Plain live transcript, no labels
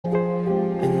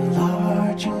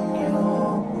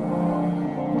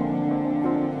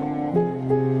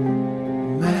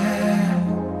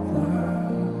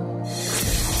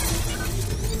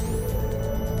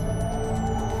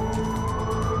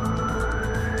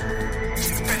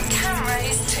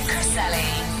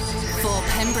For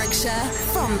Pembrokeshire,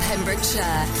 from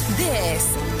Pembrokeshire,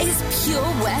 this is Pure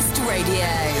West Radio.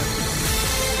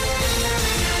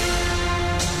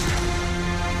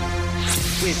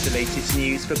 With the latest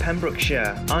news for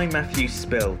Pembrokeshire, I'm Matthew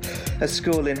Spill. A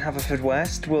school in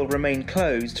Haverfordwest will remain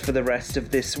closed for the rest of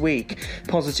this week.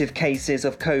 Positive cases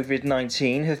of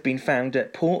COVID-19 have been found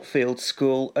at Portfield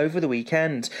School over the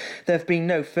weekend. There have been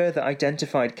no further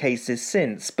identified cases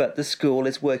since, but the school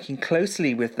is working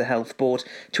closely with the Health Board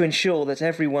to ensure that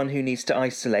everyone who needs to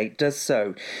isolate does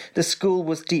so. The school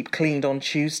was deep cleaned on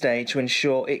Tuesday to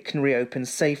ensure it can reopen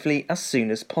safely as soon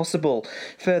as possible.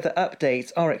 Further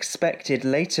updates are expected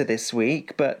later this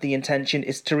week, but the intention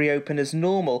is to reopen as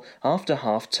normal after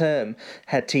half-term.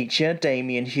 Head teacher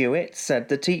Damien Hewitt said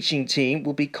the teaching team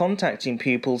will be contacting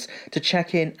pupils to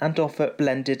check in and offer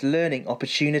blended learning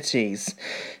opportunities.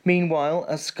 Meanwhile,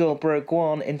 a Scarborough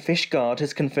Gwan in Fishguard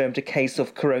has confirmed a case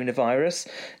of coronavirus.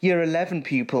 Year 11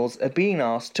 pupils are being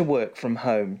asked to work from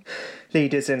home.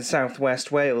 Leaders in South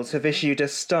West Wales have issued a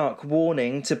stark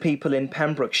warning to people in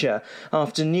Pembrokeshire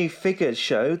after new figures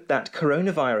showed that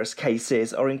coronavirus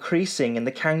cases are increasing in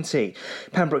the county.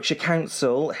 Pembrokeshire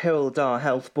Council, Hywel Dda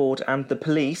Health Board and the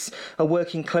police are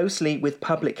working closely with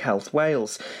Public Health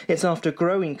Wales. It's after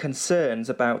growing concerns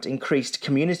about increased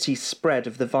community spread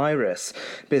of the virus.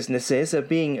 Businesses are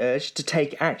being urged to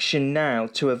take action now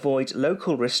to avoid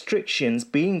local restrictions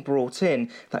being brought in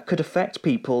that could affect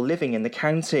people living in the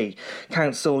county.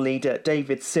 Council leader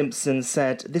David Simpson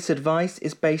said this advice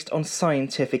is based on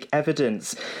scientific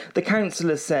evidence. The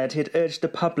councillor said he'd urged the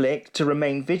public to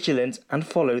remain vigilant and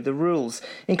follow the rules,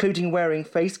 including wearing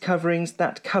face coverings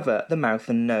that cover the mouth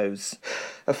and nose.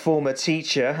 A former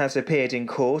teacher has appeared in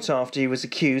court after he was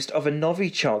accused of a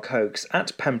Novichok hoax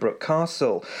at Pembroke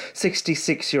Castle.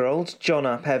 66-year-old John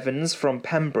Ap Evans from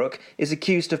Pembroke is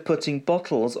accused of putting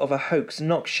bottles of a hoax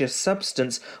noxious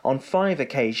substance on 5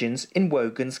 occasions in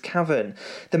Wogan's Cavern.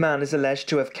 The man is alleged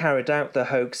to have carried out the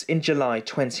hoax in July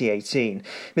 2018.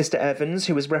 Mr Evans,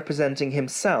 who was representing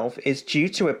himself, is due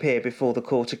to appear before the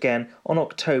court again on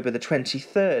October the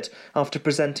 23rd after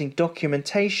presenting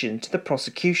documentation to the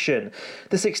prosecution.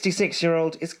 The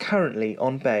 66-year-old is currently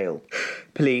on bail.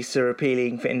 Police are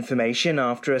appealing for information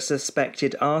after a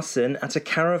suspected arson at a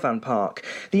caravan park.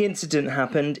 The incident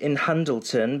happened in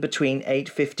Hundleton between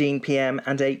 8:15pm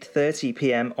and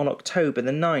 8:30pm on October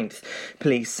the 9th.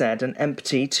 Police said an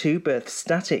empty 2-berth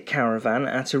static caravan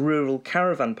at a rural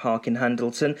caravan park in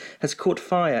Hundleton has caught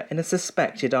fire in a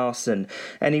suspected arson.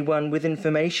 Anyone with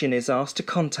information is asked to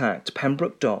contact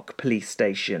Pembroke Dock Police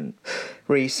Station.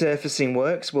 Resurfacing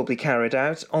works will be carried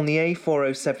out on the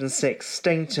A4076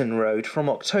 Stainton Road from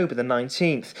October the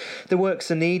 19th. The works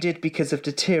are needed because of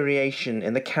deterioration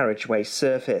in the carriageway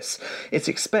surface. It's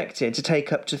expected to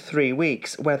take up to 3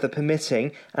 weeks, weather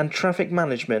permitting, and traffic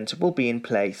management will be in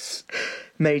place.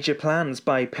 Major plans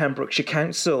by Pembrokeshire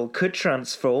Council could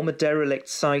transform a derelict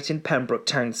site in Pembroke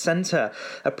Town Centre.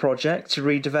 A project to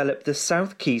redevelop the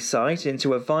South Quay site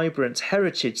into a vibrant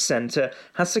heritage centre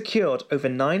has secured over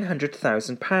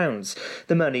 £900,000.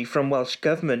 The money from Welsh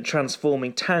Government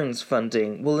Transforming Towns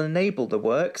funding will enable the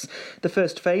works. The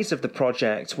first phase of the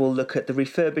project will look at the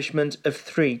refurbishment of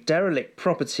 3 derelict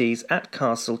properties at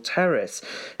Castle Terrace.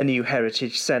 A new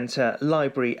heritage centre,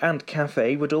 library and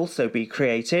cafe would also be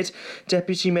created.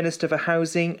 Deputy Minister for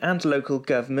Housing and Local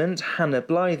Government, Hannah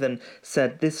Blythen,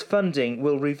 said this funding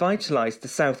will revitalise the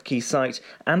South Quay site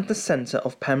and the centre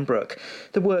of Pembroke.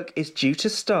 The work is due to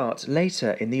start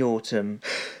later in the autumn.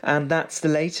 And that's the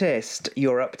latest.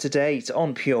 You're up to date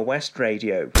on Pure West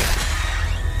Radio.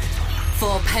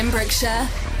 For Pembrokeshire,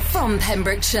 from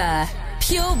Pembrokeshire,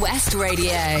 Pure West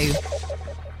Radio.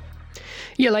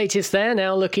 Your latest there,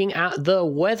 now looking at the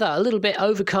weather. A little bit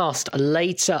overcast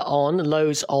later on,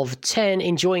 lows of 10,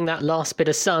 enjoying that last bit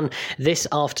of sun this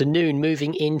afternoon,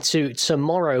 moving into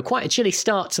tomorrow. Quite a chilly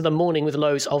start to the morning with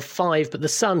lows of 5, but the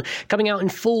sun coming out in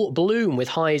full bloom with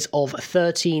highs of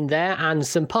 13 there, and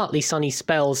some partly sunny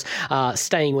spells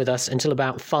staying with us until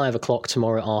about 5 o'clock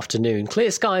tomorrow afternoon.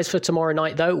 Clear skies for tomorrow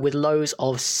night, though, with lows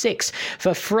of 6.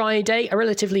 For Friday, a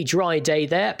relatively dry day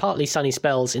there, partly sunny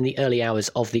spells in the early hours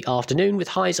of the afternoon,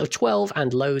 with highs of 12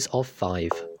 and lows of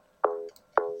 5.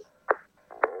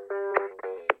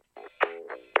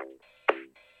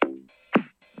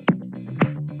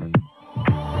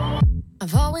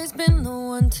 I've always been the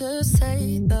one to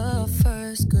say the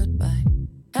first goodbye.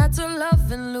 Had to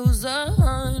love and lose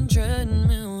 100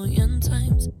 million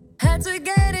times. Had to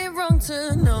get it wrong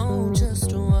to know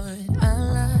just what I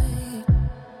like.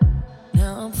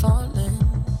 Now I'm falling.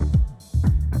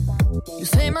 You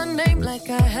say my name like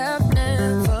I have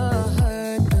never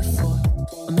heard before.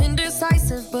 I'm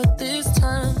indecisive, but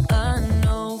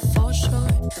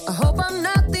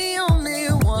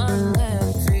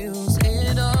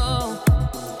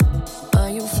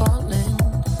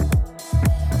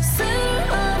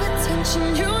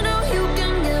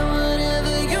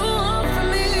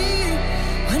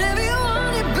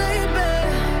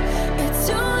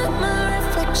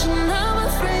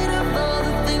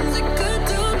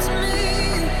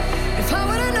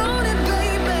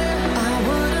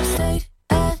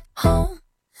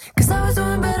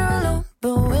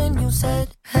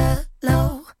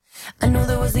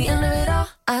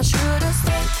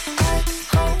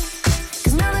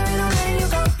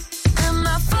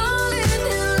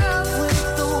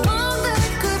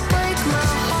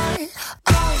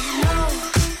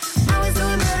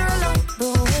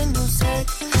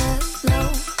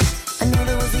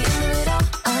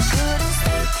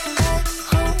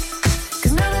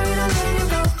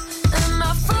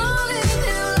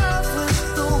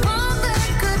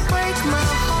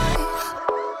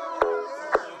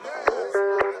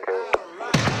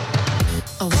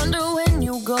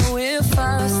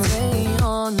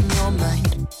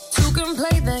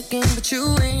put you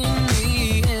in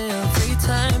me every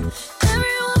time.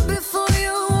 Everyone before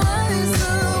you was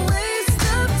a waste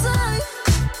of time.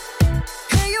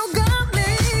 Hey, you got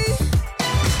me.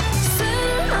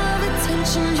 Center of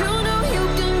attention, you know you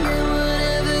can get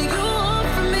whatever you want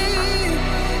from me.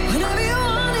 Whenever you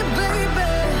want it,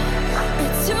 baby.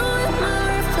 It's you and my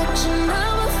reflection.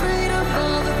 I'm afraid of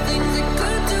all the things it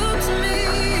could do to me.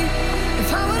 If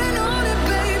I would've known it,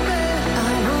 baby,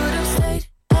 I would've stayed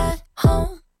at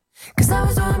home. 'Cause I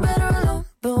was doing better alone.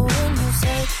 But when you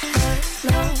said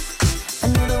hello, I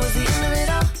knew that was the end of it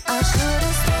all. I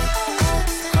should've stayed at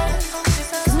home.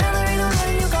 'Cause now there ain't no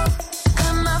letting you go.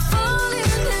 Am I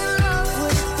falling in love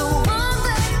with the one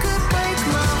that could break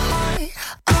my heart?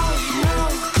 Oh no,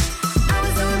 I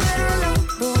was doing better alone.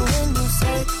 But when you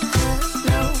said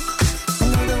hello, I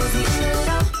knew that was the end of it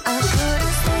all. I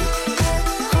should've stayed at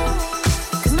home.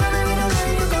 'Cause now there ain't no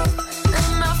letting you go.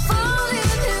 Am I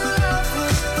falling in love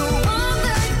with the one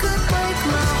that could break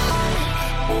my heart?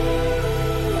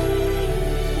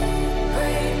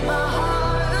 Break my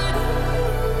heart.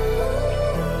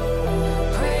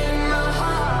 Break my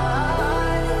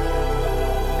heart.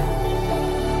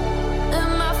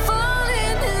 Am I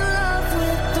falling in love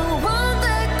with the one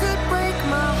that could break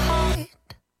my heart?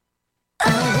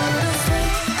 I would've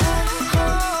stayed at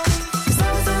home. 'Cause I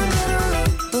was doing better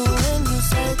alone. But when you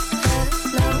said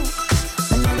hello,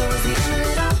 I knew that was the end of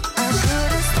it all. I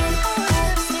should've stayed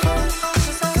at home.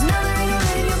 'Cause now there ain't no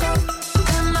letting you go.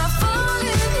 Am I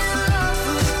falling in love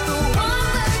with the one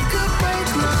that could break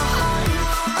my heart?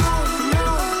 Oh no,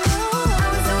 I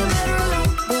was doing better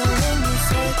alone. But when you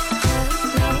said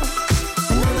hello,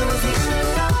 I knew that was the end of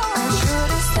it all. I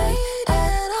should've stayed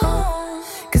at home.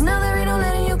 'Cause now there ain't no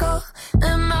letting you go.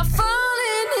 Am I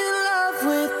falling in love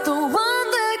with the one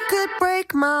that could break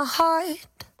my heart?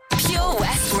 Pure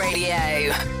West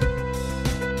Radio.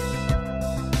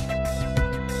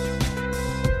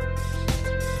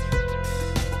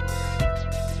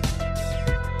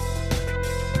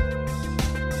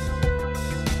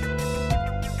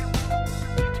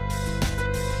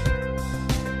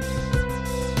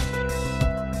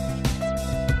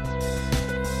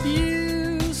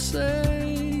 You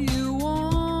say you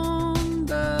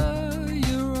wander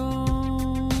your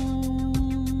own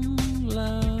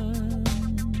land,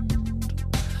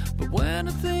 but when I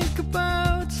think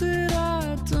about it,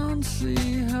 I don't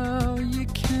see how you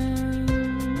can.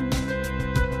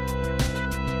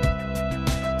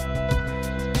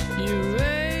 You're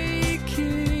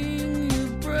aching,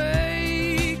 you're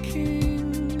breaking,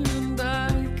 and I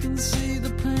can see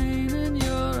the pain in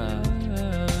your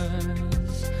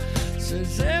eyes.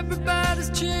 Says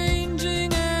everybody's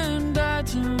changing and I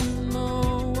don't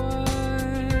know why.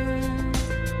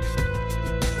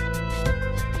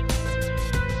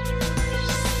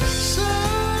 So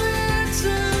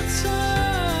little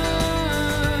time,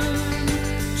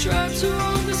 try to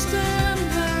understand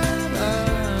that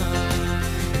I'm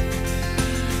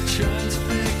trying to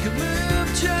make a move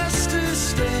just to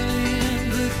stay in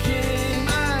the game.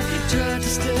 I try to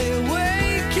stay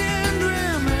awake and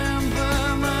remember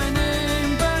my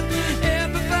name, but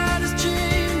everybody's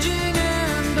changing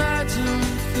and I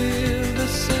don't feel the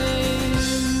same.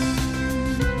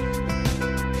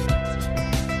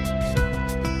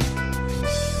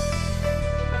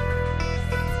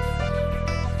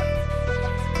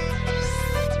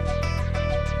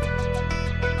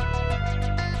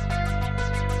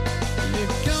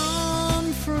 You're gone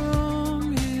from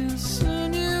here, soon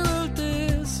you'll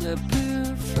disappear,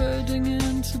 fading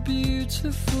into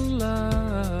beautiful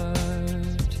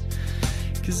light.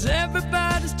 'Cause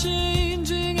everybody's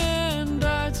changing and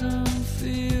I don't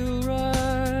feel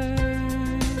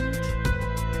right.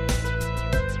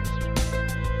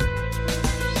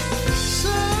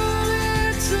 So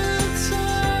little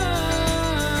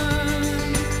time,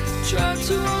 try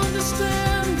to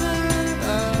understand that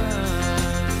I'm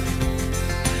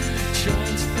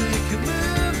trying to make a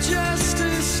move just to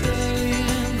stay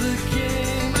in the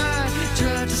game. I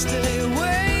try to stay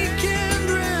awake and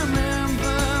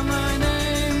remember my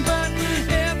name, but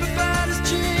everybody's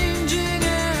changing.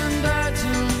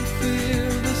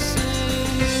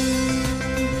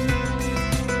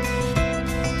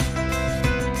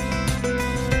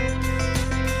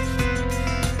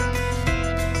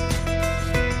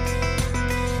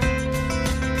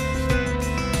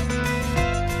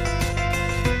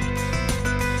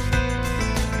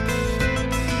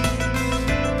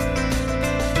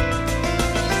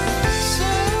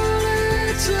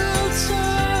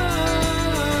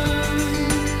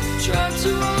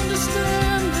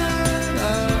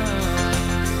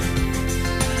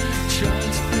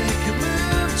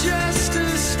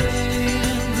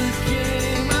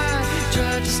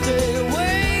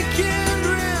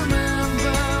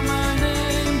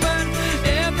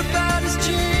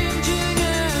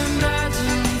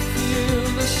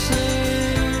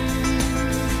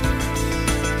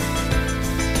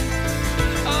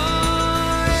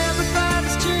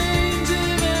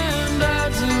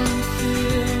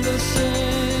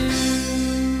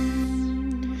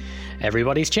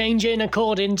 Everybody's changing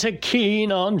according to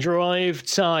Keen on Drive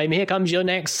Time. Here comes your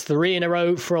next 3 in a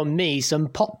row from me. Some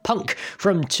pop punk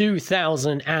from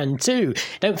 2002.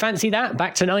 Don't fancy that?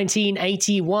 Back to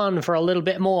 1981 for a little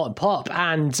bit more pop.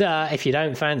 And if you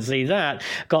don't fancy that,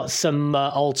 got some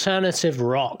alternative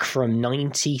rock from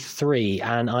 93.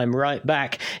 And I'm right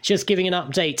back, just giving an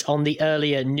update on the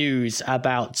earlier news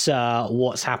about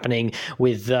what's happening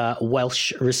with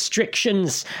Welsh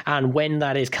restrictions and when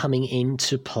that is coming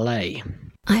into play.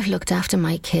 I've looked after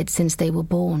my kids since they were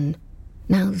born.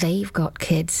 Now they've got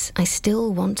kids. I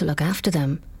still want to look after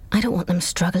them. I don't want them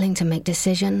struggling to make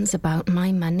decisions about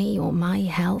my money or my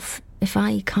health if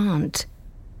I can't.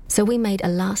 So we made a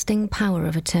lasting power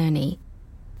of attorney.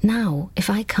 Now,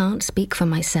 if I can't speak for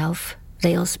myself,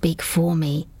 they'll speak for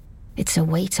me. It's a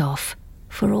weight off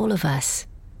for all of us,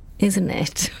 isn't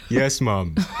it? Yes,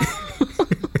 Mum.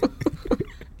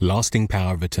 Lasting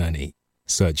power of attorney.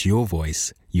 Search your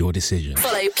voice, your decision.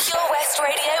 Follow Pure West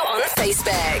Radio on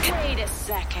Facebook. Wait a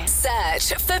second.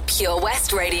 Search for Pure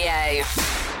West Radio.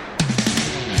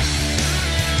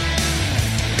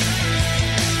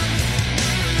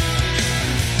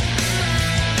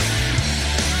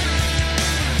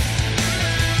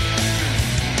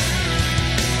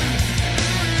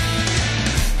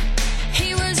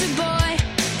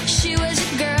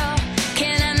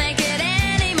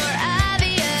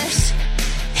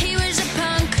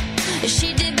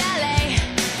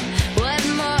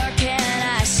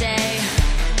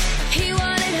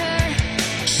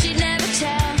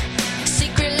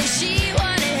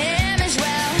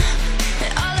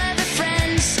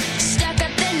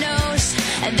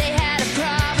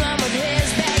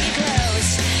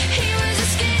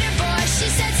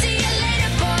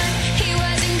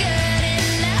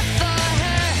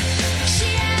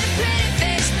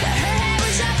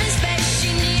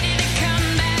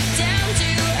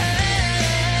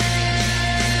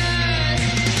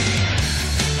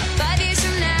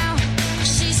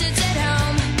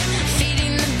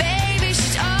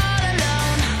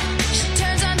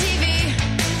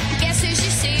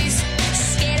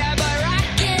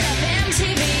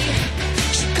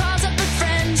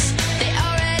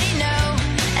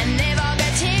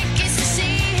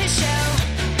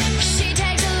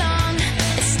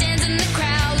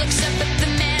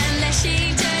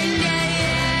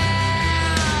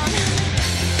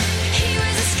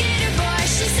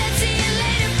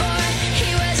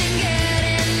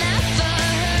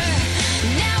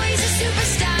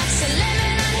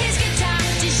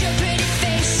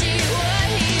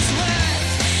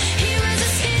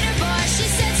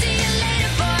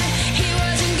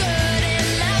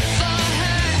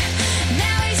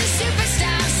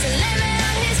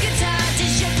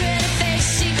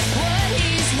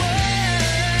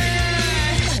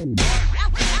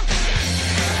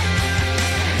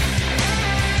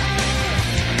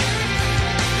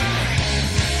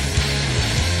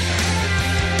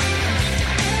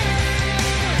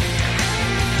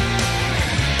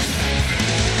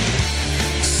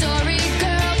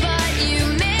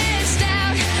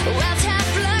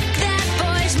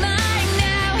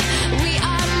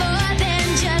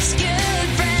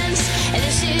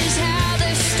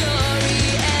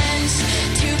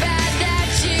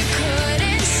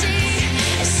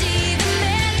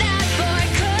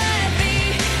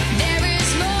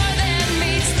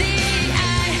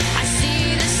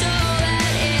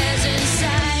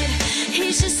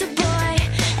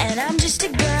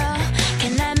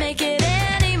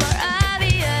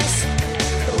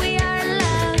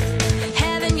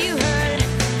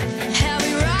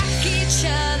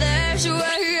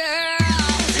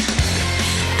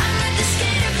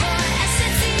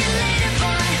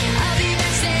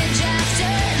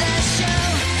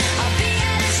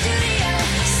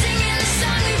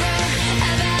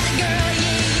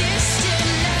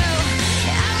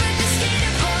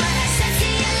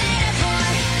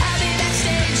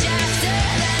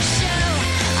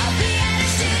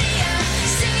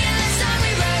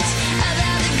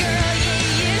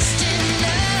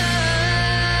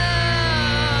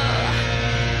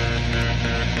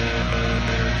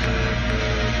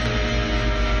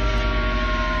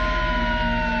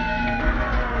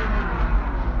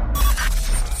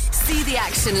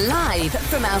 Live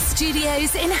from our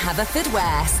studios in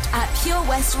Haverfordwest at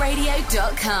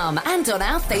purewestradio.com and on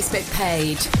our Facebook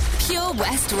page, Pure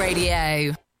West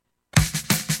Radio.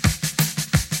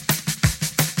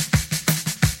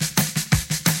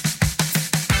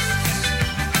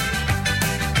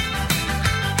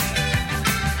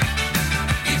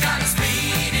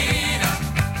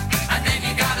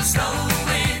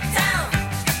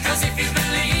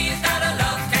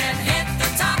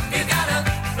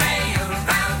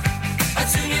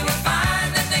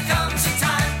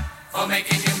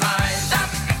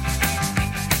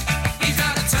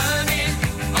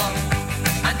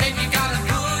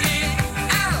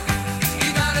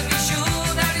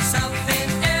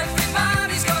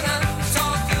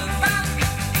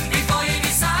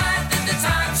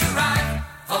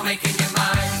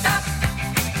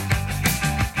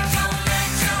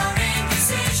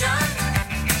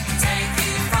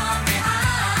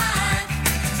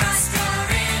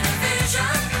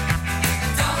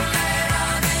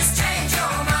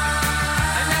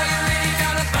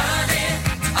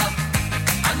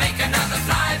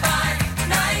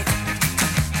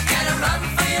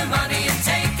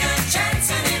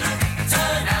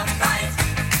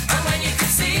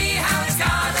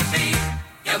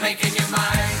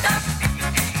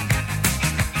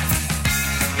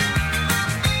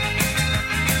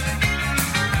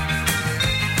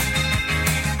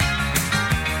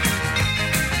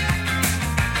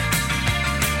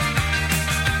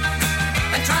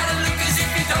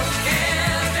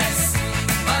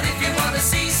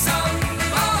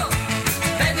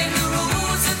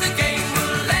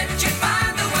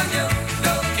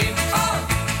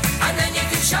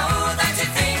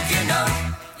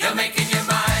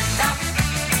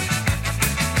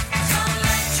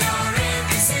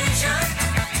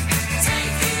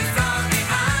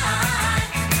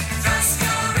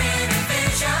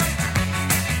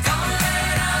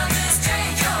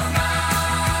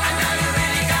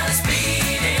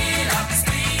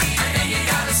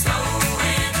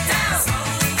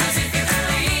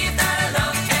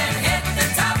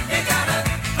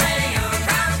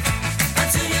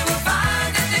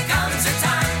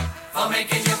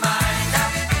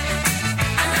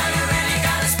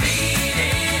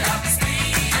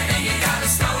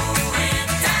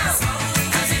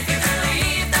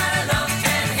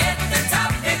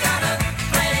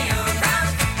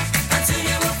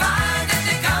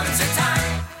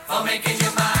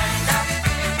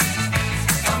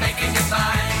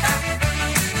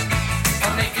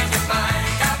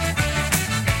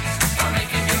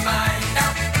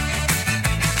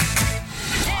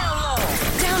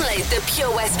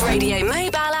 West Radio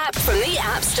mobile app from the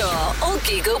App Store or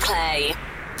Google Play.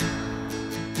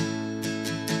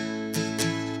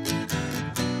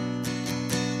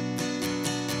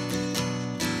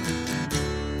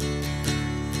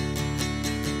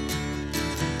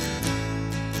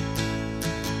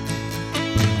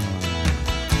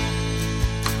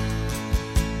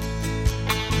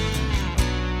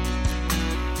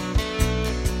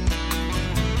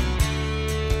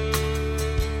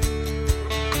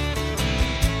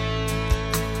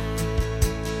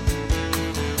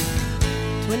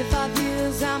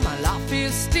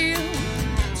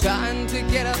 Trying to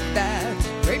get up that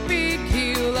great big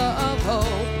hill of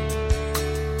hope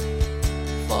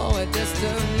for a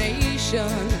destination.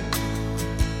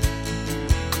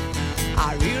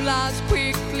 I realized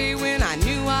quickly when I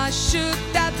knew I should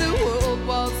that the world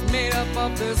was made up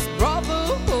of this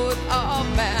brotherhood of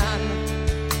man,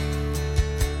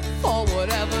 for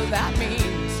whatever that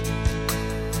means.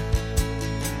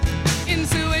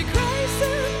 Into a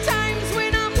crisis times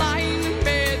when I'm lying in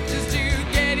bed just to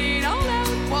get it all out.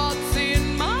 What's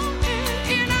in my head,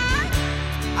 and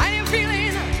I am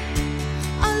feeling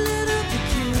a little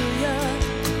peculiar.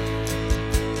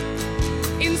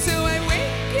 And so I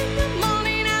wake in the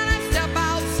morning and I step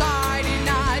outside and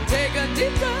I take a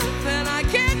deep breath and I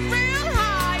get real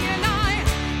high and I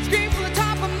scream from the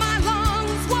top of my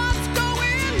lungs, what's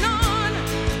going on?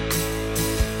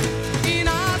 And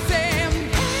I say,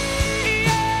 hey,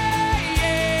 yeah,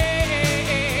 yeah,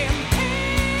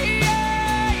 hey,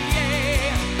 yeah,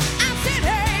 yeah. I said,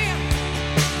 hey,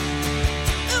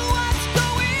 what's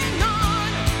going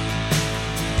on?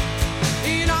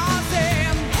 And I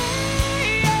said,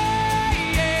 hey, yeah,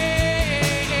 yeah,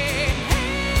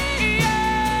 hey,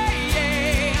 yeah,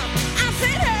 yeah. I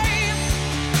said, hey,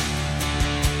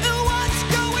 what's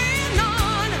going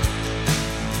on?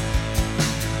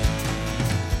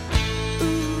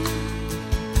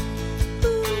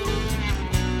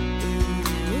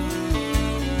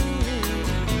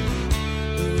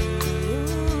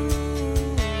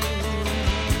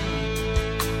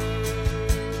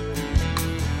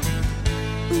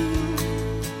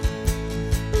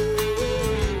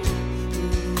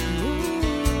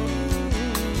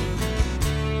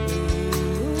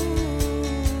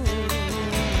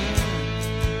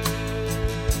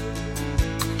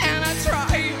 And I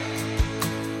try.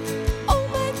 Oh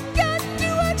my God, do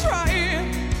I try?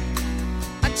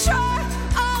 I try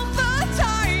all the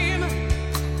time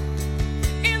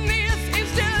in this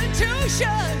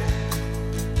institution.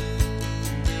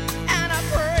 And I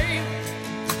pray.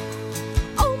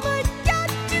 Oh my God,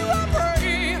 do I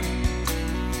pray?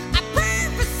 I pray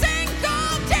every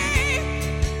single day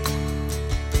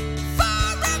for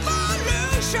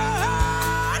revolution.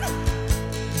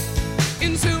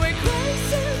 Into a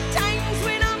crisis times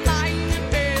when I'm lying in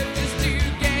bed just to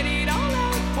get it all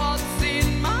out. What's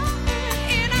in my head,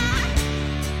 and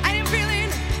I am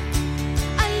feeling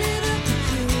a little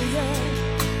peculiar.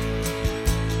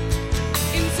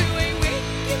 Into a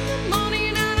wake in the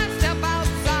morning and I step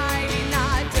outside and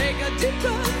I take a deep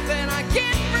breath and I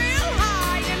get real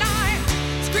high and I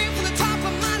scream from the top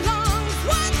of my lungs,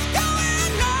 what's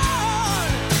going on?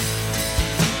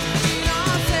 And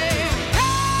I say,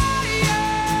 hey,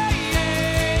 yeah, yeah,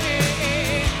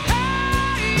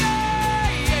 hey, yeah,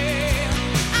 yeah.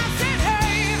 I said,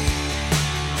 hey,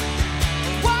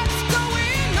 what's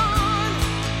going on?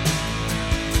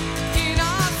 And I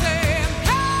said,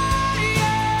 hey,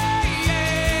 yeah, yeah,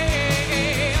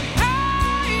 hey,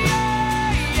 yeah,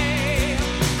 yeah.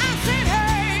 I said,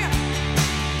 hey,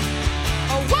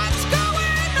 what's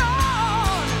going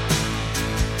on?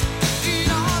 And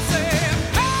I said,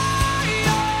 hey,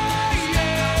 yeah, yeah,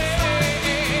 hey,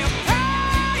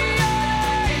 yeah,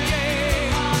 yeah.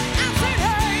 I said,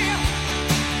 hey,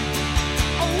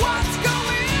 what's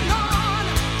going on?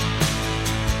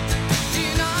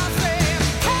 And I said,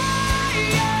 hey,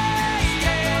 yeah,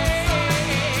 yeah,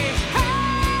 hey,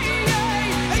 yeah, yeah,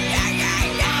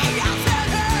 yeah. I said,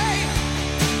 hey,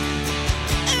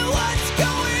 what's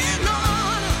going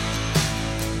on?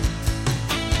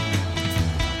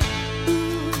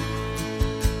 Ooh.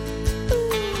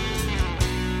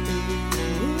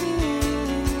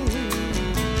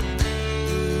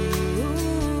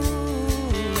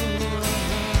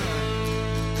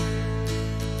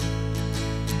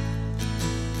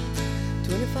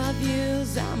 25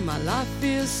 years and my life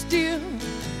is still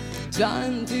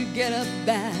trying to get up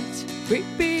that great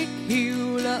big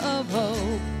hill of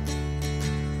hope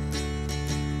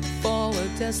for a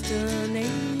destination.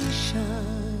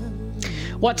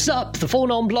 What's up? The Four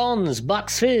Non Blondes,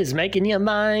 Bucks Fizz, Making Your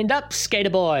Mind Up,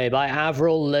 Skater Boy by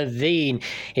Avril Lavigne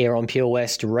here on Pure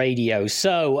West Radio.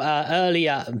 So,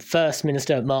 earlier, First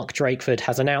Minister Mark Drakeford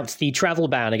has announced the travel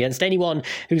ban against anyone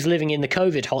who's living in the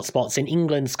COVID hotspots in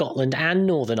England, Scotland and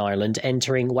Northern Ireland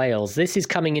entering Wales. This is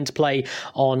coming into play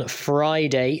on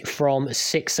Friday from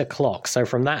 6 o'clock. So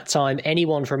from that time,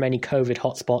 anyone from any COVID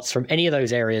hotspots from any of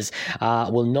those areas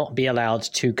will not be allowed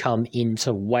to come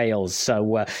into Wales.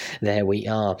 So there we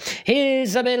are.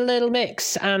 Here's a little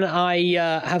mix, and I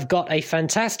have got a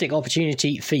fantastic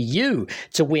opportunity for you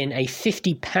to win a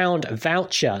 £50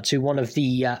 voucher to one of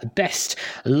the best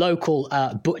local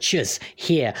butchers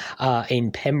here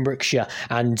in Pembrokeshire,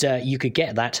 and you could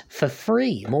get that for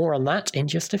free. More on that in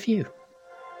just a few.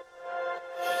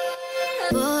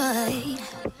 Boy,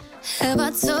 have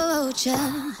I told ya?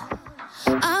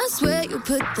 I swear you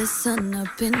put the sun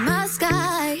up in my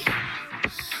sky.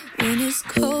 When it's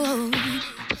cold,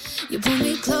 you pull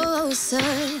me closer.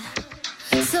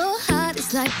 So hot,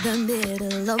 it's like the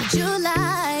middle of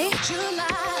July.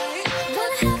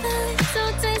 Wanna have a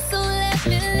little taste, so let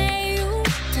me lay you.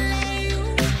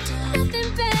 Nothing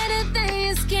better than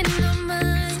your skin on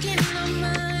mine.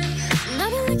 And I've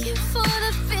been looking for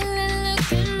the feeling,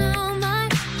 looking all my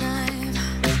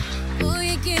life. Will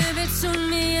you give it to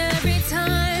me every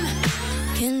time?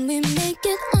 Can we make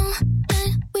it all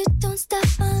night? We don't stop,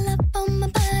 all up on my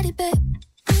body, babe.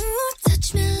 Ooh,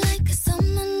 touch me like a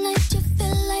summer night, you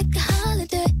feel like a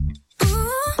holiday.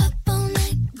 Ooh, up all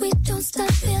night, we don't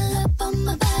stop, feel up on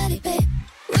my body, babe.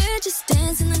 We're just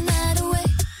dancing the night away,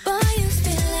 boy, you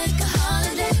feel like a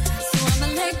holiday. So I'ma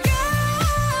let go.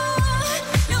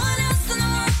 No one else in the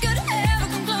world could ever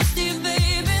come close to you,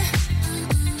 baby.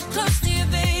 Close to you,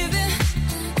 baby.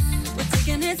 We're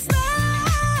taking it slow.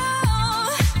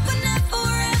 We're not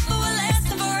forever, we're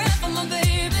lasting forever, my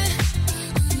baby.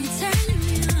 You're turning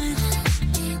me on.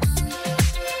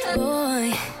 Boy,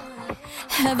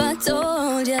 have I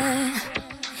told ya?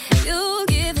 You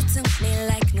give it to me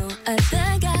like no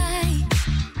other guy.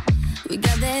 We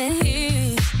got that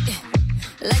heat,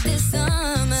 like this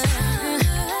summer.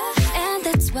 And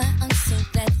that's why I'm so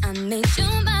glad I made you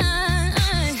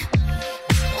mine.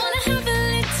 Wanna have a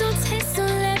little taste, so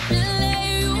let me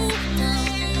lay you.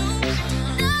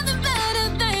 Nothing better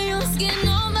than your skin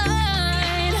on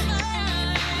mine.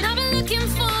 And I've been looking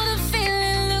for the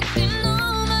feeling, looking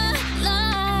all my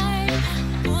life.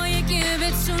 Boy, you give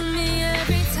it to me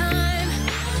every time.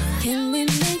 Can we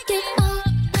make it all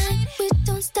night? We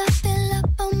don't stop, feel up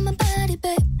on my body,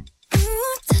 babe.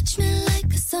 Ooh, touch me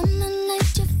like a summer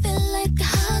night, you feel like a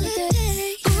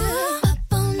holiday. Ooh, up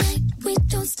all night, we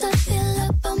don't stop, feel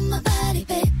up on my body,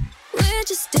 babe. We're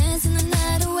just dancing the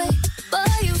night away, boy,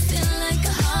 you feel like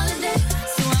a holiday.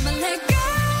 So I'ma let go.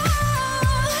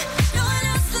 No one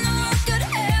else in the world could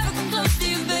ever come close to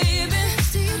you, baby. Close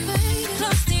to you, baby.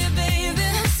 Close to you, baby.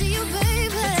 Close to you,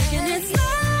 baby. We're taking it slow.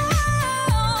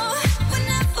 We're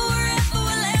not forever,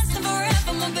 we're lasting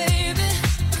forever, my baby.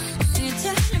 You're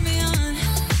turning me on.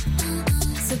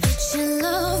 So put your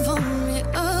love on me,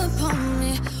 up on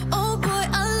me. Oh boy,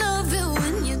 I love it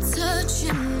when you're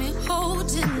touching me,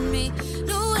 holding me.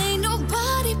 No, ain't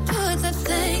nobody put that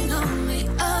thing on me,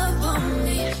 up on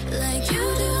me, like you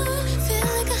do. Feel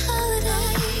like a holiday.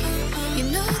 You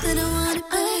know that I want it,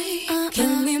 babe.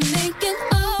 Can we make it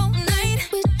all night?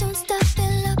 We don't stop,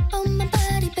 feel up on my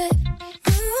body, babe.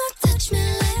 Ooh, touch me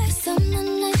like a summer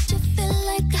night, you feel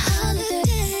like a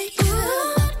holiday.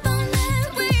 Ooh, up all night,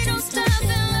 we don't stop,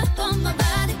 feel up on my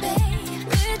body, babe.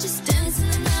 We're just dancing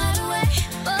the night away,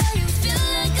 boy, you feel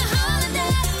like a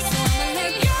holiday. So I'ma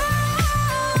let go.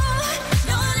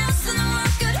 No one else in the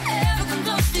world could ever come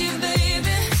close to you,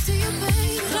 baby. Close to you,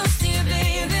 baby. Close to you,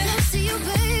 baby. Close to you,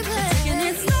 baby. Taking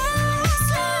it slow.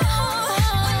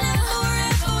 We're not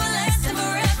forever, we're lasting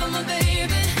forever, my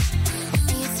baby.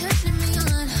 And you're turning me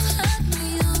on, yeah.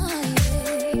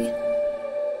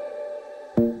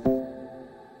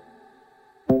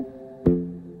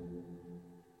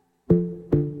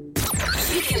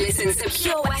 You can listen to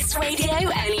Pure West Radio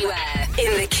anywhere.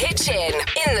 In the kitchen,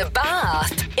 in the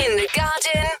bath, in the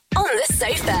garden, on the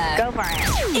sofa. Go for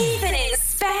it. Even in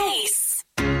space.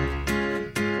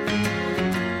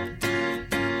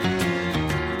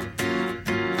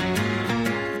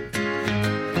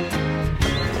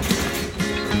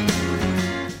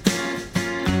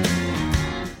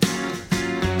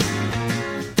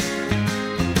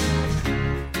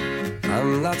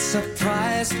 I'm not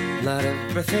surprised, not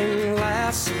everything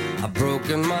lasts. I've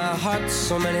broken my heart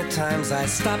so many times I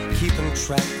stopped keeping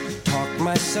track. Talk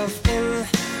myself in,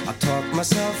 I talk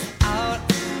myself out.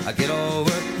 I get all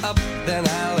worked up, then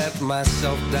I let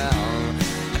myself down.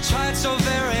 I tried so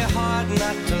very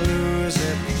not to lose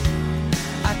it.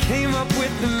 I came up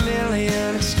with a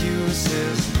million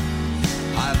excuses.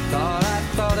 I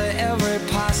thought of every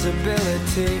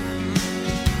possibility.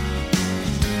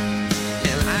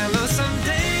 And I know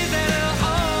someday that it'll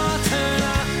all turn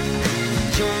out.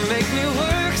 You'll make me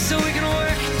work so we can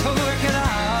work to work it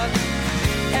out.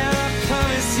 And I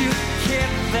promise you, kid,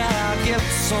 that I'll give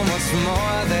so much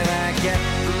more than I get.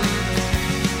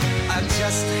 I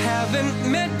just haven't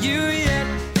met you yet.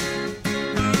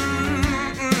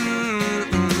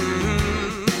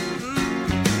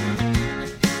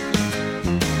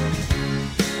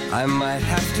 I might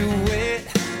have to wait,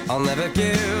 I'll never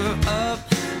give up.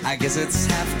 I guess it's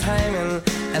half timing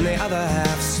and the other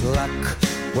half's luck.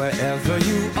 Wherever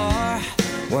you are,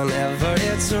 whenever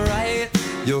it's right,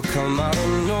 you'll come out of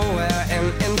nowhere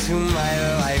and into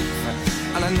my life.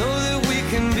 And I know that we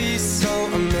can be so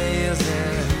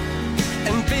amazing.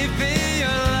 And baby,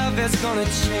 your love is gonna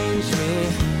change me.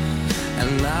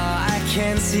 And now I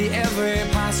can see every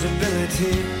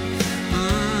possibility.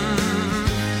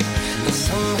 And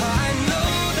somehow I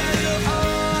know that it'll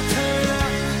all turn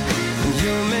out. And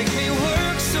you'll make me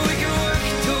work so we can work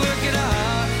to work it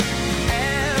out.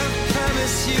 And I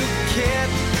promise you, kid,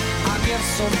 I'll give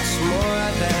so much more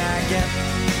than I get.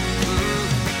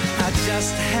 I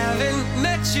just haven't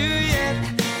met you yet.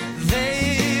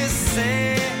 They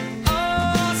say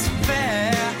all's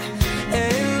fair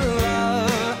in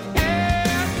love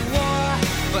and war,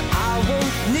 but I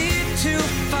won't need to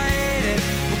fight it.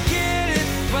 We'll get it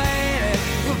right,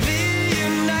 we'll be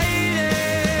united.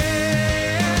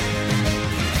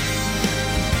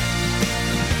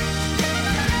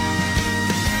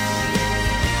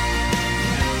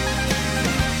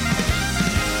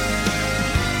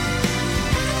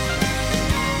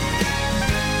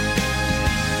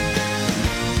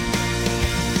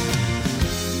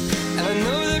 And I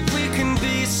know that we can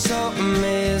be so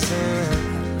amazing.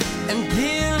 And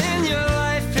being in your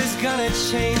life is gonna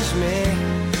change me.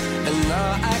 And now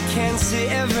I can see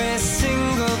every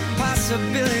single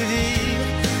possibility.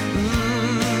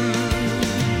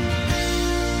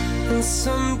 And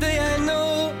someday I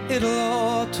know it'll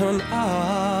all turn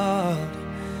out.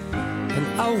 And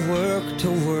I'll work to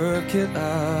work it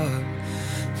out.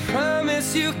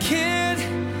 Promise you, kid,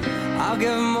 I'll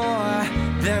give more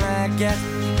than I get,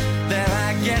 than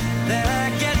I get, than I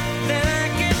get, than I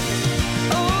get.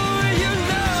 Oh, you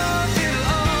know it'll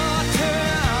all turn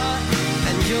out.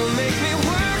 And you'll make me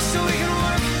work so we can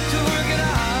work to work it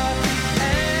out.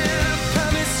 And I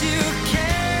promise you,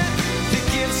 kid, to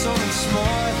give so much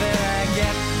more than I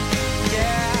get.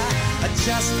 Yeah, I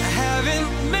just haven't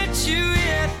met you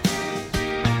yet.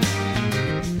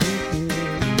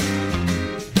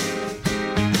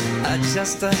 I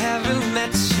just haven't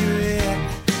met you yet.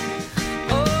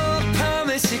 Oh, I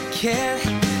promise you, kid,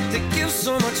 to give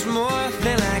so much more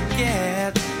than I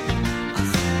get.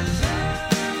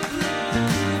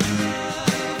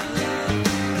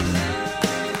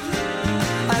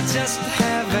 I just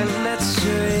haven't met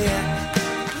you yet.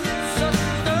 So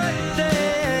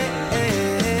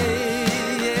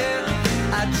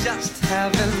yeah, I just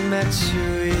haven't met you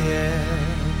yet.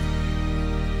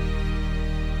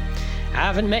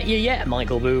 Haven't met you yet,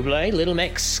 Michael Bublé. Little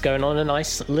Mix going on a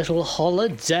nice little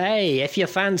holiday. If you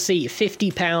fancy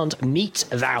 £50 meat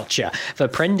voucher for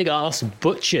Prendergast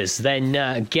Butchers, then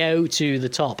go to the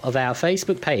top of our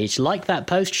Facebook page, like that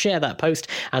post, share that post,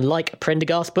 and like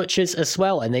Prendergast Butchers as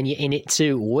well, and then you're in it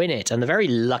to win it. And the very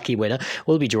lucky winner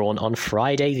will be drawn on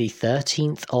Friday the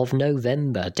 13th of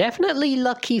November. Definitely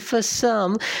lucky for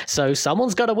some, so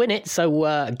someone's got to win it,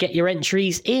 so get your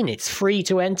entries in. It's free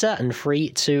to enter and free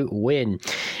to win.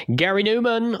 Gary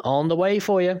Newman on the way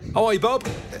for you. Oh, hey, Bob.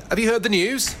 Have you heard the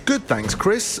news? Good, thanks,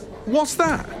 Chris. What's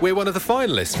that? We're one of the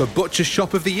finalists for Butcher's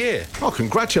Shop of the Year. Oh,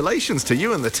 congratulations to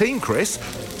you and the team, Chris.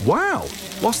 Wow,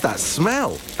 what's that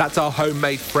smell? That's our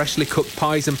homemade freshly cooked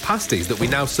pies and pasties that we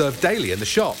now serve daily in the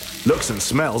shop. Looks and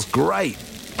smells great.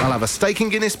 I'll have a steak and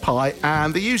Guinness pie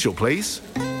and the usual, please.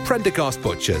 Prendergast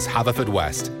Butchers,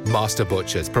 Haverfordwest. Master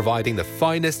Butchers, providing the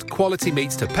finest quality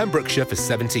meats to Pembrokeshire for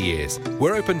 70 years.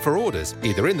 We're open for orders,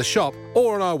 either in the shop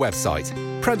or on our website,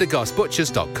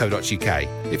 prendergastbutchers.co.uk.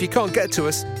 If you can't get to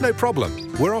us, no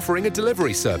problem. We're offering a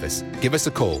delivery service. Give us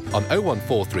a call on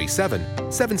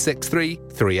 01437 763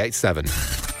 387.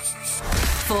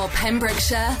 For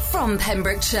Pembrokeshire, from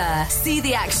Pembrokeshire. See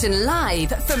the action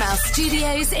live from our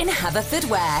studios in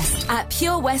Haverfordwest at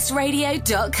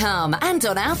purewestradio.com and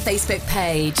on our Facebook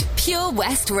page, Pure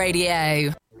West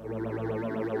Radio.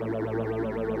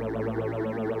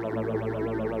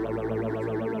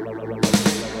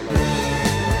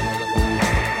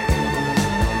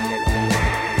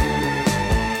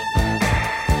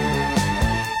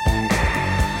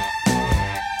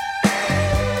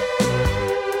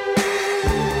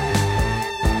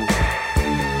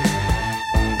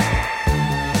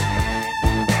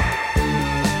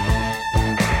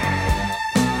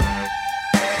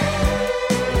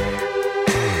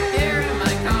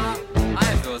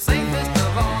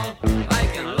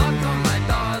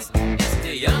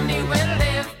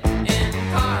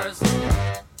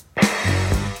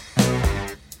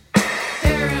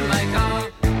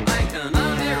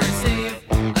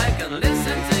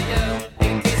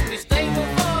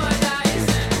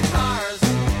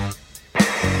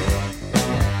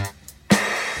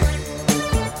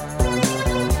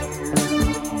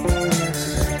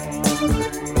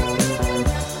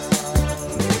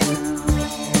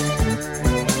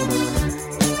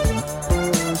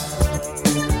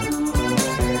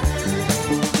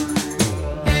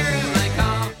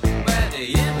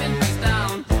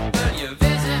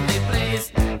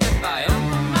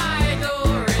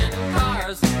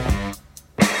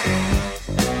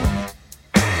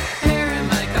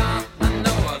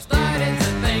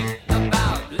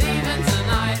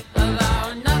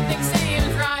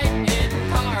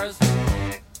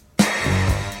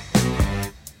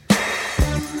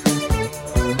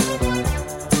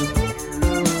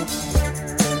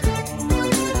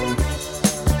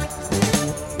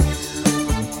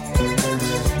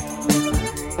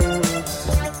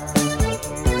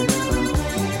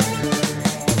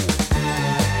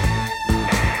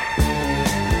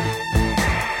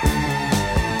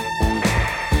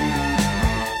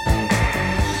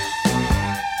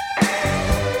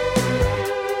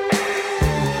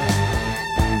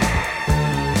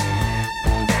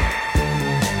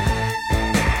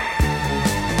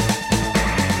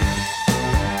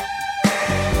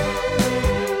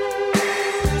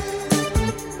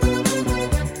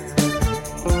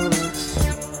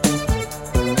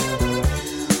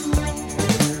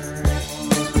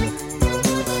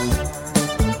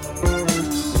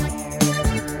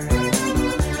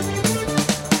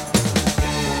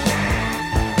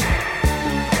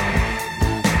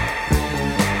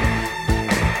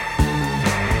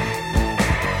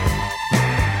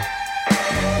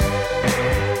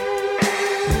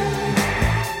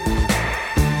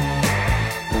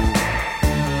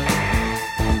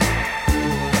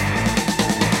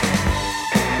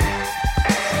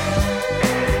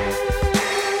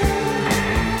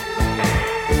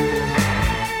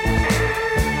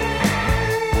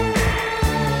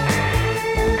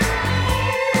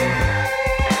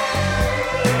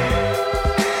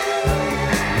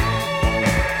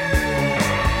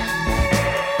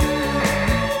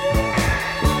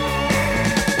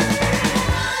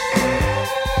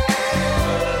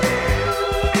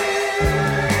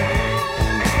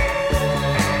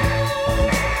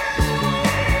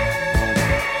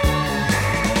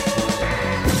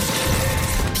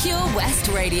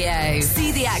 Radio.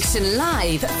 See the action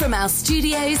live from our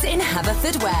studios in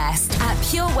Haverfordwest at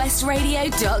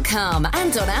purewestradio.com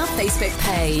and on our Facebook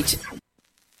page.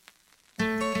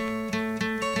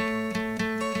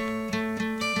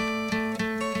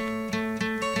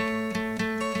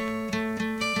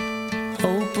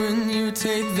 Hope when you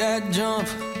take that jump,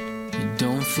 you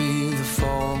don't feel the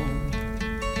fall.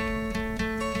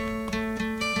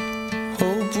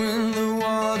 Hope when the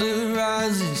water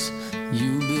rises,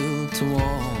 you built a wall.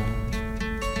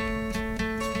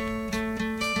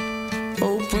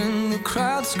 Hope when the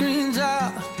crowd screams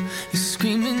out, you're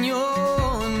screaming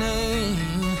your name.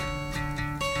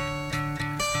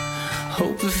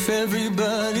 Hope if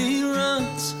everybody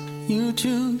runs, you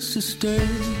choose to stay.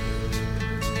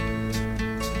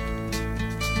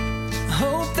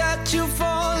 Hope that you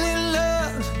fall in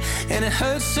love and it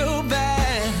hurts so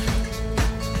bad.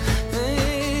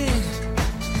 Hey,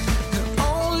 the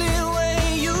only way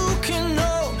you can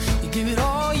know, you give it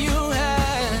all you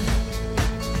had.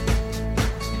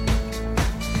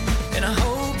 And I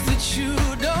hope that you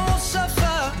don't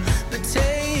suffer, but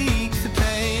take the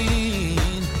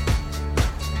pain.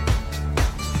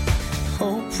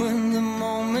 Hope when the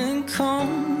moment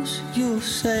comes, you'll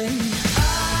say,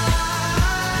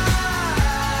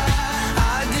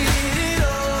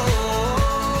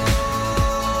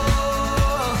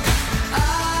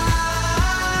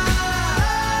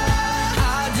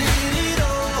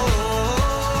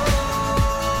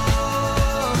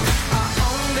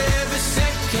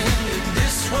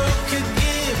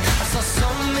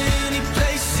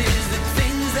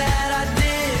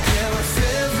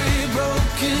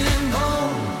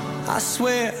 I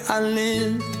swear I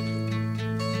lived.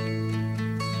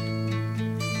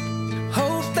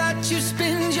 Hope that you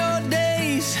spend your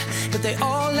days, but they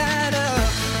all add up.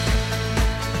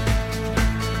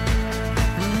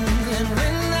 And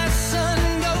when that sun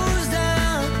goes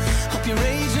down, hope you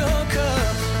raise your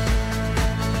cup.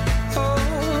 Oh,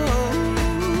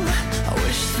 I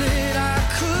wish that I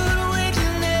could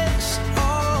witness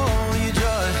all your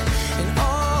joy and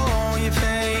all your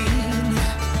pain.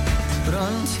 But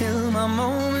until my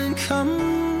moment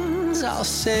comes, I'll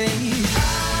say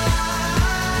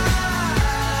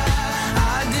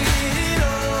I did it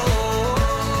all.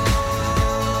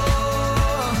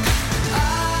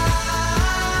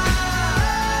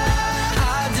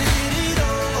 I did it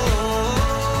all.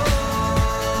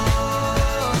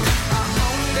 I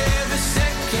owned every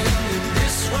second that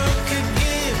this world could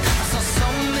give. I saw so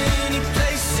many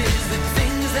places, the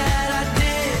things that I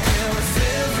did. Yeah, with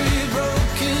every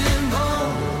broken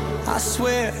bone, I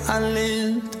swear I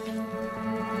lived.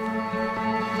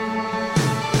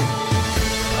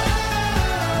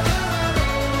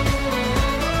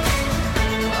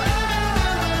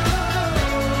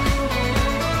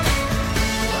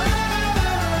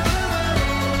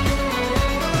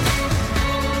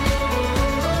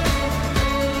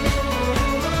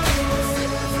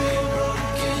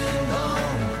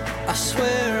 I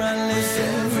swear I lived.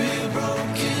 Every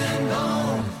broken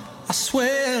bone, I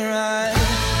swear I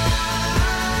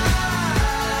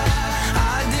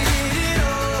did it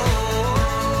all.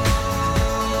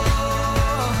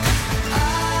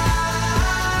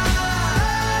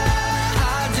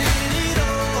 I did it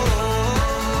all.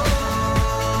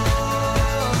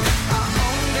 I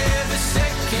owned every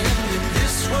second that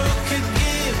this world could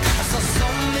give. I saw so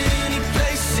many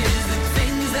places, the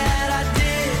things that I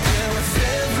did. Yeah, with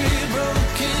every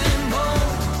broken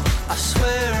bone, I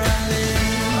swear I lived.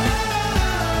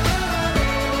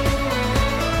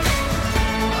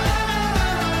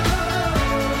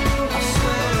 I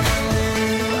swear I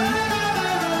lived.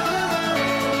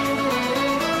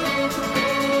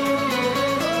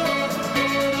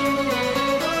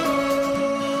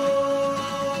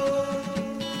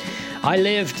 I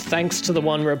lived thanks to the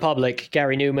One Republic.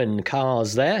 Gary Newman,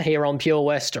 Cars there, here on Pure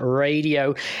West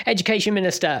Radio. Education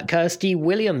Minister Kirsty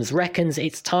Williams reckons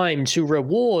it's time to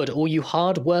reward all you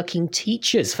hard-working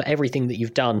teachers for everything that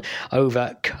you've done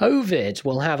over COVID.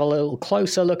 We'll have a little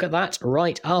closer look at that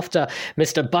right after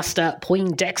Mr. Buster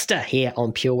Poindexter here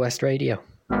on Pure West Radio.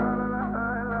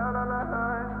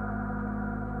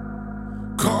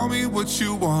 Call me what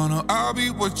you wanna, I'll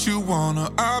be what you wanna.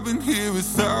 I've been here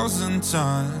 1,000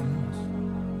 times.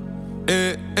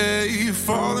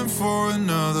 Falling for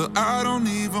another, I don't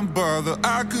even bother.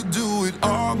 I could do it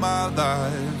all my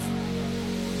life.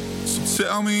 So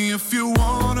tell me if you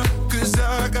wanna, 'cause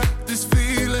I got this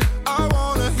feeling. I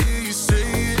wanna hear you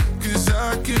say it, 'cause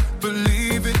I can't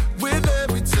believe it. With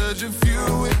every touch of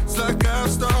you, it's like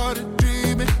I've started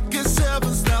dreaming. Guess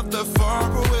heaven's not that far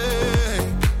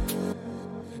away.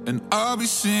 And I'll be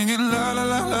singing la la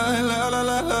la la la la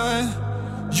la la.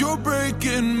 You're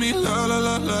breaking me, la la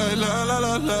la la la la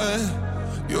la la.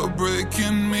 You're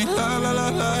breaking me, la la la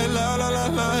la la la la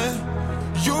la.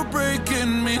 You're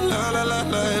breaking me, la la la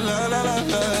la la la la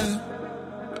la.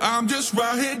 I'm just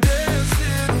right here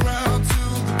dancing around to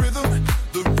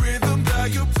the rhythm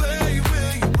that you play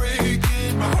when you're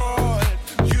breaking my heart.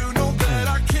 You know that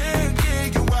I can't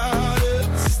get you out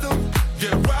of the system.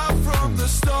 Yeah, right from the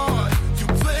start, you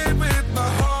played with my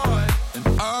heart,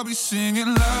 and I'll be singing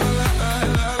la la la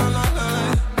la la la la.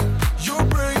 You're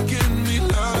breaking me,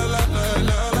 la la la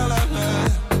la la la la.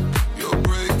 You're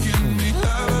breaking me,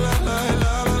 la la la la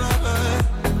la la la.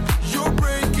 You're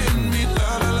breaking me,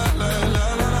 la la la la la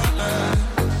la la.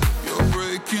 You're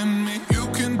breaking me. You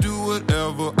can do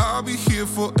whatever. I'll be here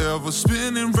forever,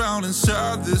 spinning round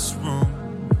inside this room.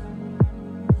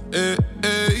 Hey,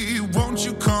 hey, won't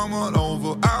you come on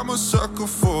over? I'm a sucker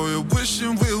for you,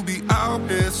 wishing we'll be out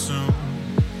here soon.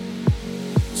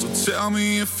 So tell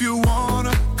me if you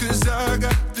wanna, cause I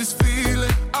got this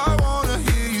feeling. I wanna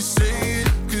hear you say it,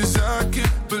 cause I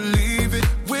can't believe it.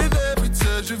 With every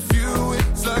touch of you,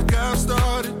 it's like I've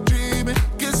started dreaming.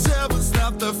 Guess heaven's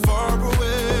not that far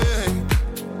away.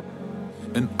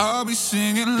 And I'll be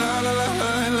singing la la la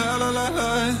la la la la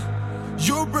la.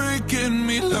 You're breaking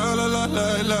me, la la la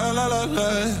la la la la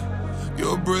la.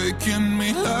 You're breaking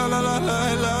me, la la la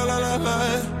la la la la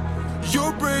la.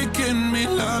 You're breaking me,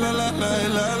 la la la la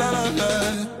la la la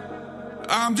la.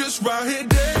 I'm just right here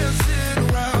dancing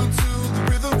around to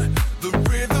the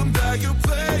rhythm that you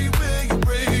play when you're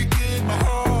breaking my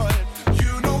heart.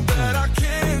 You know that I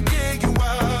can't get you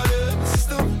out of the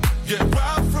system. Yeah,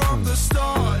 right from the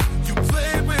start, you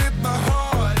played with my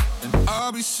heart, and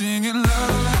I'll be singing la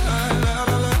la la la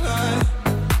la la la.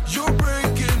 You're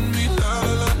breaking me, la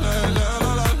la la la la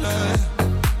la la la.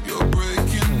 You're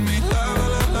breaking me, la la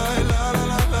la la la la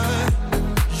la la.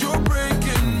 You're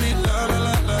breaking me, la la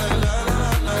la la la la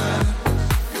la la.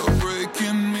 You're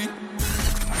breaking me.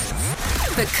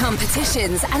 For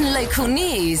competitions and local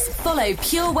news, follow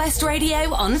Pure West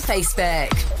Radio on Facebook.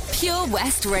 Pure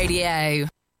West Radio.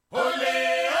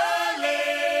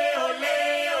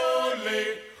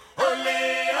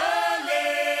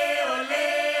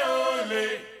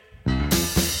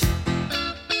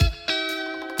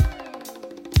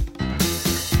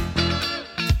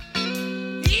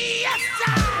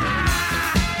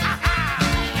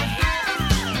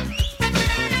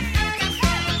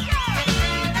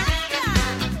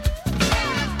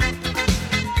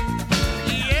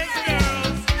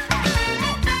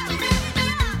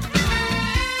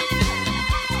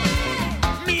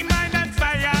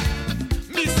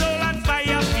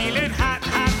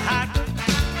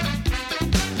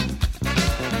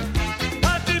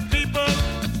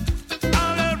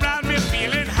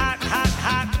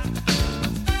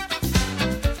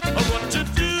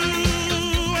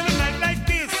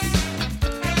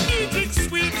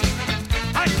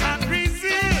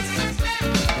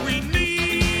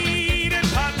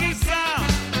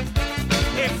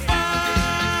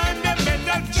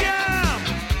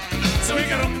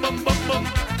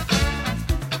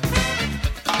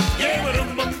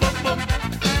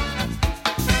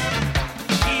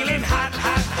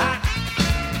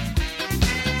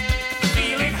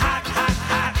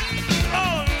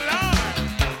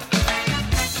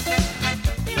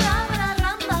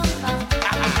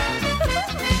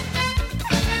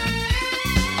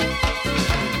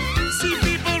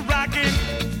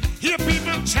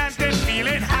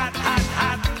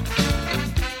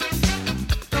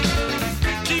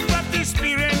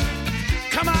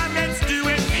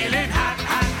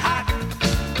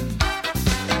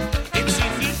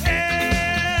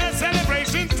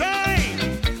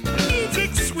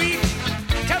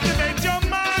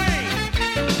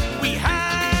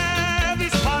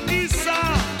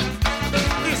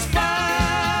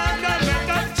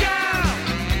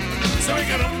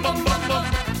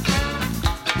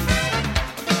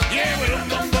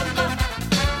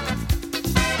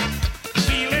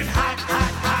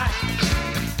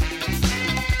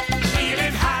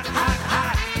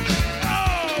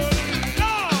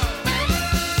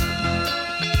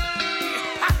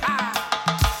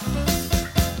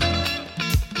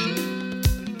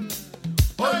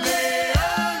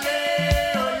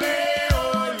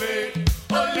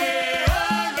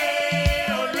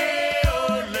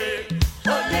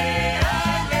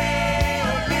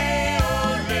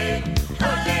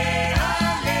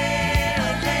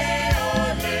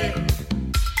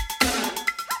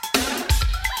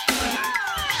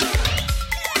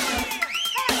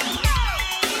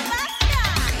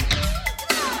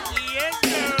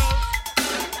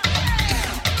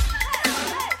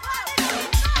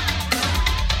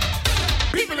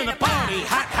 party,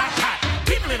 hot, hot, hot.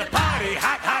 People in the party,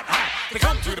 hot, hot, hot. They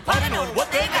come to the party knowing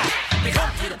what they got. They come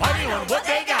to the party knowing what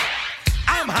they got.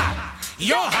 I'm hot,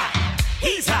 you're hot,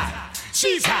 he's hot,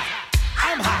 she's hot.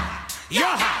 I'm hot, you're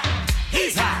hot,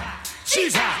 he's hot,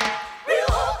 she's hot. Real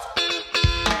hot,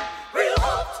 real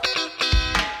hot,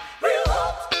 real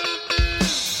hot,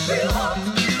 real hot.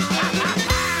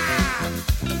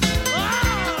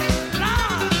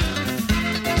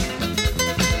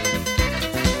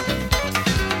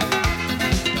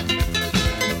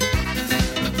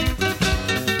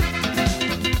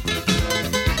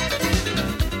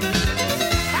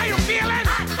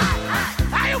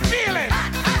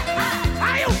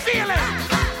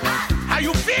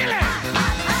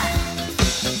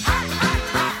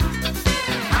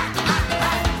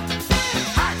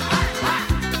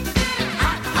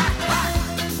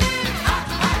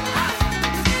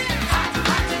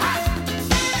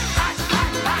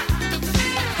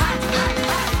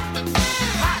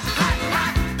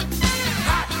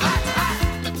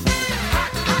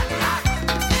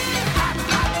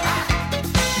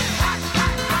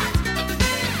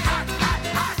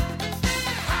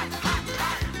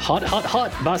 Hot, hot,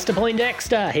 hot. Buster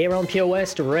Poindexter here on Pure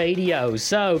West Radio.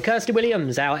 So, Kirsty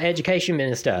Williams, our Education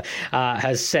Minister,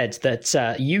 has said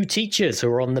that you teachers who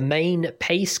are on the main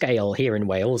pay scale here in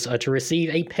Wales are to receive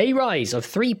a pay rise of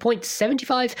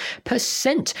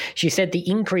 3.75%. She said the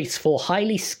increase for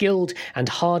highly skilled and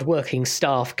hardworking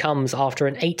staff comes after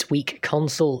an 8-week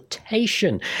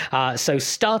consultation. So,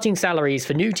 starting salaries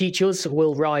for new teachers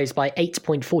will rise by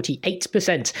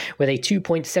 8.48%, with a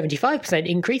 2.75%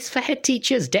 increase for head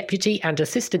teachers, deputy and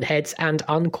assistant heads and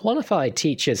unqualified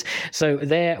teachers. So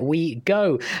there we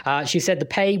go. She said the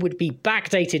pay would be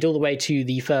backdated all the way to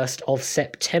the 1st of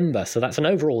September. So that's an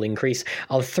overall increase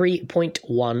of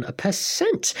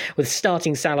 3.1%, with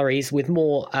starting salaries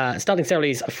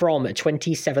from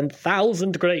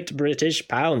 27,000 Great British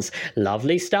pounds.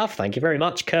 Lovely stuff. Thank you very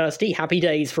much, Kirsty. Happy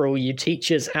days for all you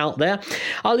teachers out there.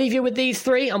 I'll leave you with these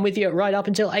three. I'm with you right up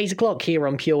until 8 o'clock here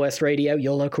on Pure West Radio,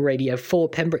 your local radio for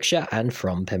Pembrokeshire and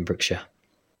from Pembrokeshire.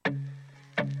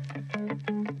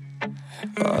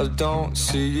 I don't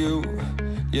see you,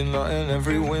 you're not in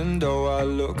every window I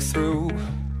look through.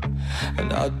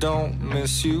 And I don't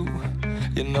miss you,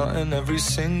 you're not in every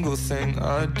single thing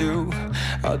I do.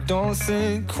 I don't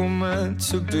think we're meant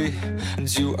to be, and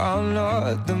you are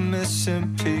not the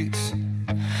missing piece.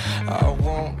 I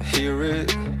won't hear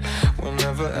it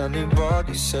whenever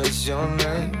anybody says your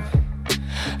name,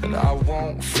 and I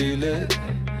won't feel it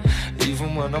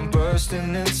even when I'm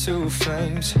bursting into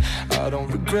flames. I don't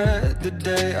regret the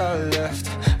day I left,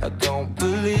 I don't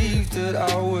believe that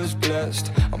I was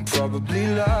blessed. I'm probably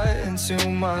lying to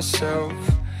myself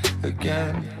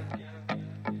again.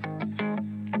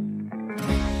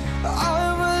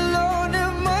 I'm alone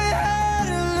in my head,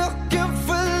 looking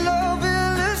for love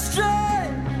in a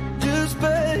stranger's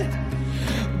bed,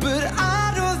 but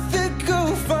I don't think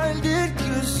I'll find it,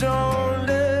 'cause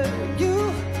only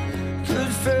you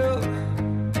could fill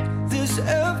this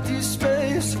empty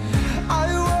space.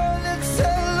 I wanna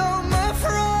tell all my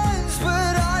friends,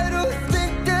 but I don't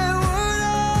think they would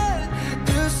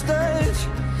understand.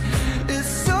 It's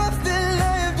something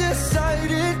like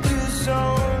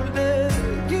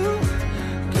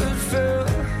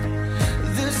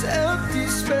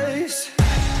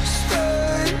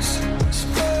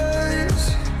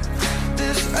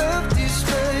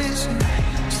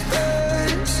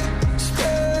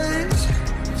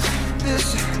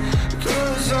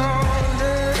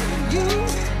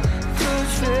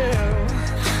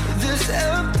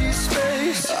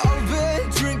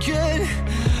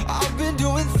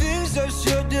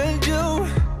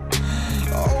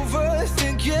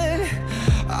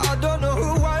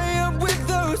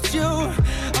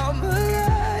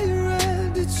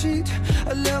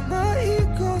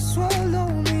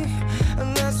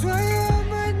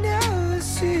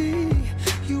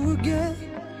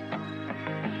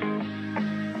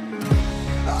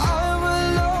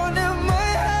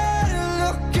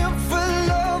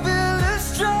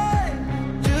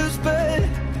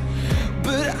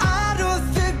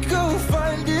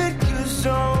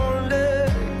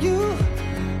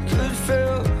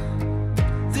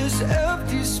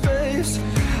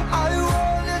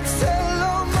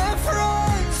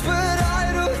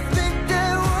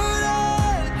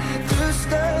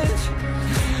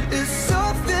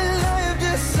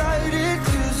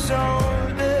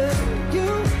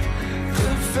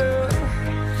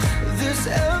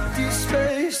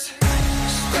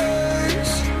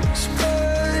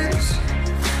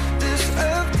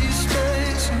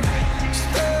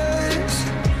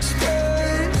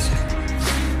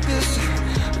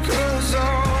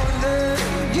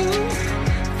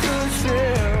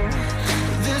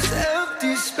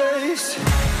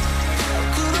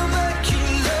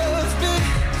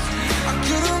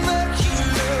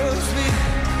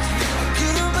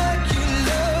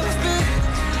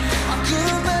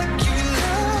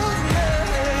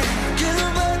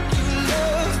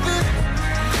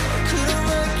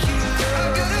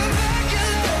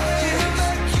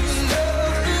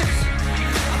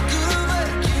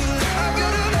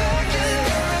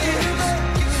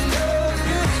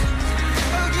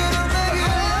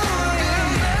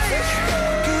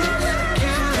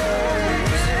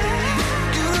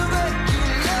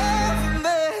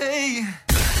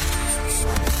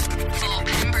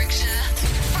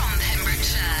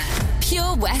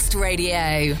West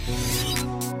Radio.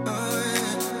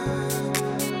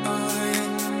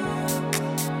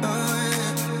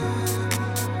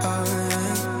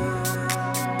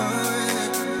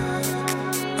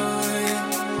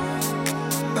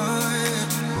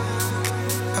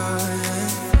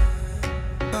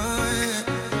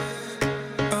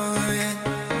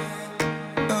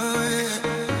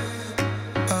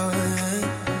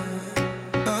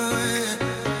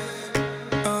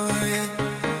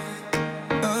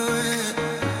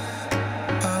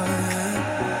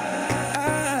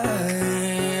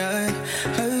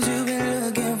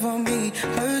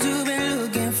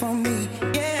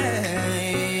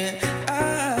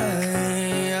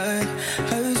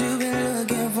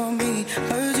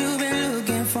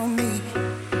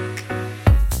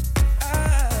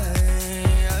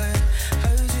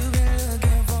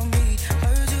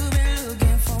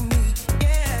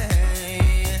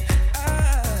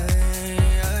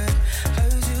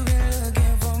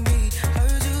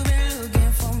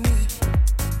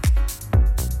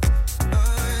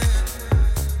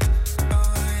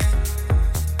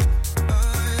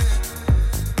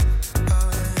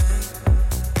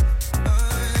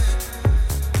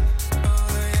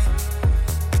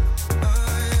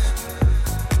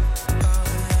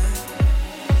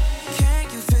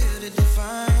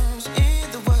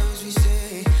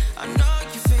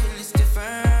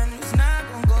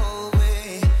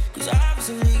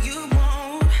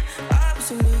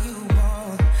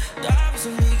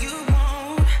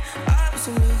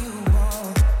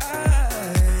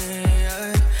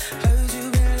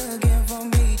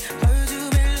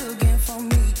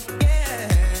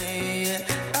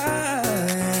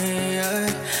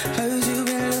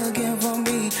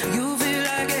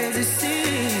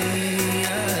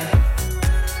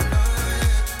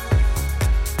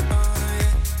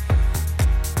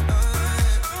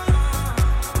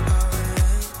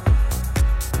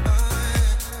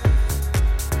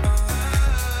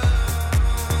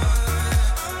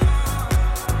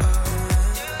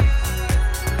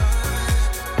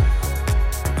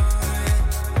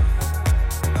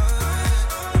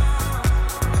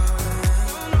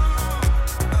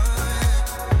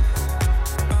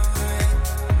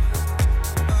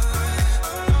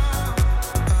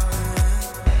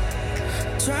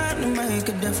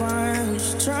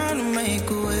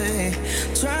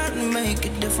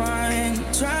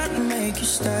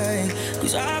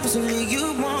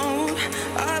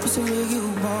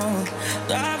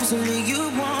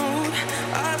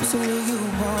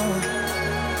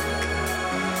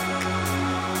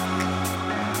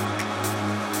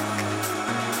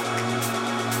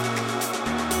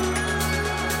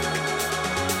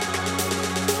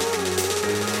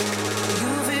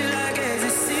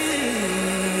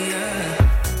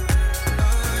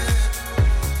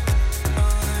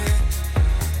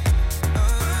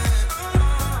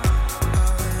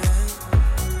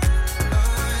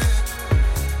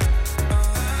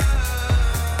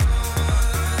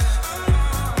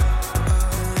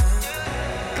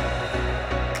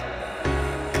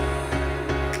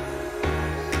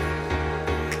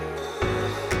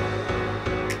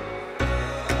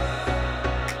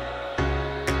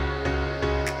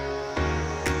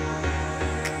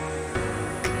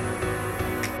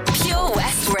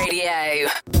 Radio.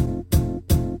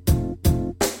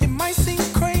 It might seem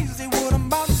crazy what I'm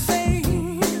about to say.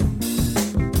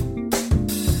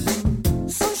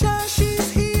 Sunshine,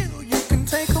 she's here, you can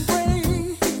take a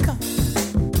break.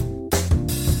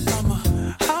 I'm a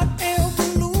hot air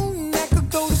balloon that could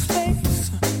go to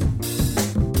space.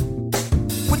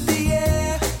 With the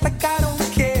air, like I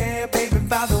don't care, baby,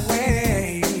 by the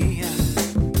way.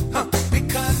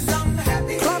 Because I'm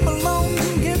happy. Clap along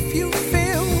if you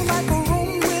feel like a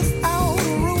room without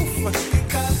a roof.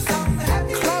 Because I'm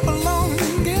happy. Clap along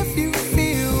if you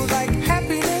feel like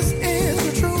happiness is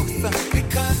the truth.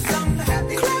 Because I'm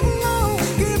happy. Clap along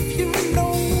if you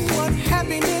know what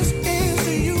happiness is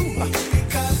to you.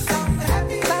 Because I'm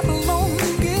happy. Clap along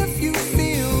if you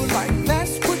feel like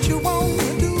that's what you want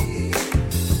to do.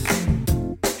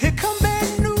 Here come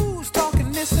bad news,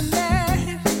 talking this and that.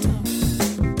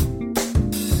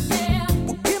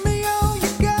 Well, give me all you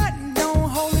got and don't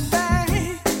hold it back.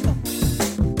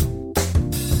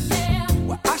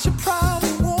 Well, I should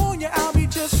probably warn you, I'll be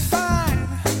just fine.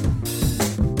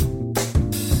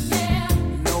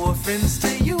 No offense to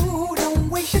you, don't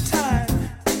waste your time.